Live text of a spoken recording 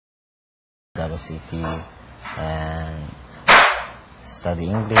Davao City and study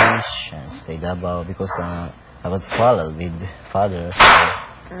English and stay Davao because I was quarrel with father, so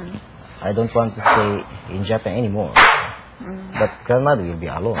I don't want to stay in Japan anymore. But grandmother will be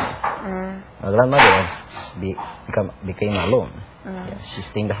alone. My grandmother became alone. Yeah, she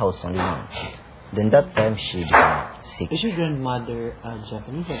stayed in the house only alone. Then that time she became sick. Is your grandmother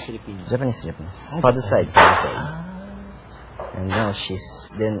Japanese or Filipino? Japanese. Father's side. And now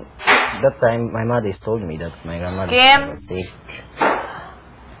then that time my mother told me that my grandmother was sick.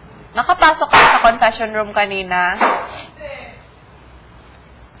 Nakapasok ka sa confession room kanina.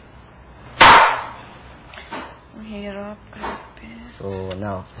 Mahirap. So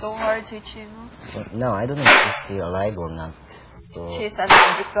now. So hard, Seiichi, no? So now I don't know if she's still alive or not. So she's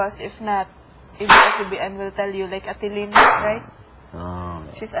alive because if not, if SBN will tell you like Atilin, right?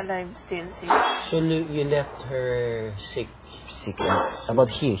 She's alive still, Seiichi. So you left her sick? Sick. About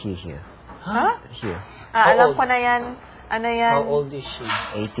here. Huh? Here. Alam ko na yan. Ano yan? How old is she?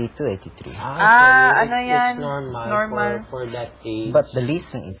 82, 83. Ano yan? It's normal for that age. But the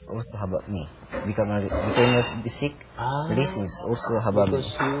reason is also about me. Became sick. The reason is also about me.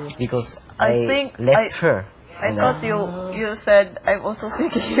 Because I left her. I thought you said I'm also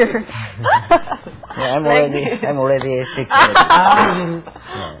sick here. Yeah, I'm already sick.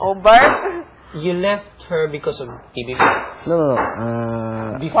 Over? You left her because of TB? No.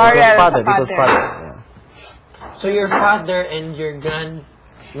 Because father. Yeah. So your father and your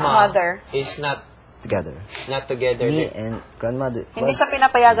grandmother is not together. Not together. Me and grandmother. Hindi siya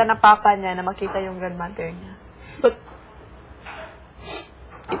pinapayagan ng papa niya na makita yung grandmother niya. But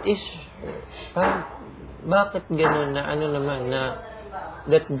it is bakit ganun na ano naman na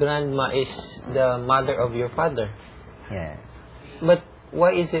that grandma is the mother of your father? Yeah. But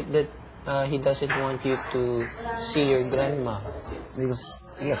why is it that he doesn't want you to see your grandma?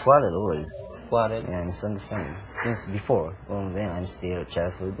 Because we are quarrel always. Quarrel? Yeah, misunderstanding. Since before, when I'm still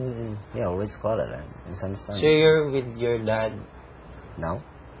childhood, yeah, always quarrel and misunderstanding. So you're with your dad? Now?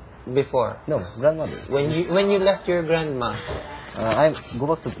 Before? No, grandmother. When you left your grandma? I go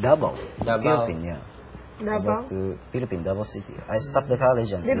back to Davao. Davao? Philippines, yeah. Davao? Go back to Philippines, Davao City. I stopped the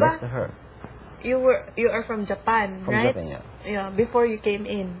college and left her. You are from Japan, right? From Japan, yeah. Yeah, before you came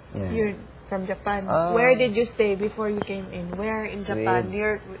in. Yeah. You're from Japan. Where did you stay before you came in? Where in Japan?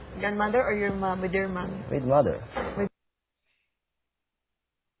 Your grandmother or your mom? With your mom? With mother.